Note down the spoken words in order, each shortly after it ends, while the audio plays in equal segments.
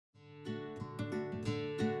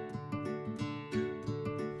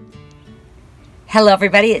Hello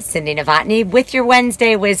everybody, it's Cindy Novotny with your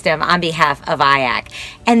Wednesday Wisdom on behalf of IAC.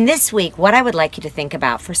 And this week, what I would like you to think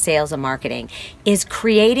about for sales and marketing is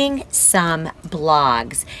creating some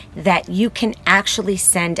blogs that you can actually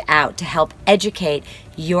send out to help educate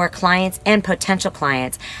your clients and potential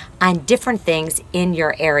clients on different things in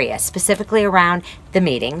your area, specifically around the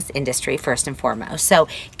meetings industry first and foremost. So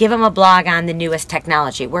give them a blog on the newest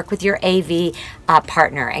technology, work with your AV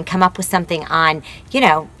partner and come up with something on,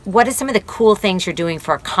 what are some of the cool things you're doing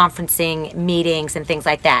for conferencing, meetings, and things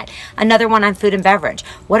like that. Another one on food and beverage.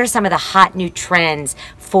 What are some of the hot new trends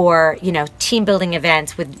for, team building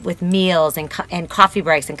events with meals and coffee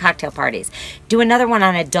breaks and cocktail parties. Do another one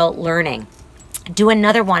on adult learning. Do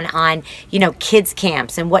another one on, kids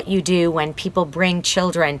camps and what you do when people bring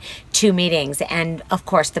children to meetings, and of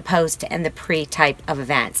course the post and the pre type of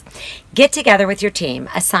events. Get together with your team,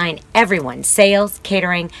 assign everyone sales,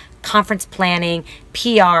 catering, conference planning,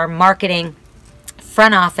 PR, marketing,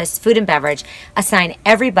 front office, food and beverage. Assign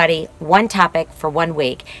everybody one topic for 1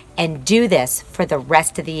 week and do this for the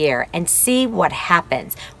rest of the year and see what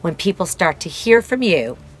happens when people start to hear from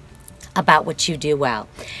you about what you do well.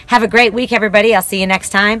 Have a great week, everybody. I'll see you next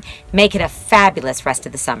time. Make it a fabulous rest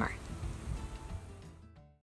of the summer.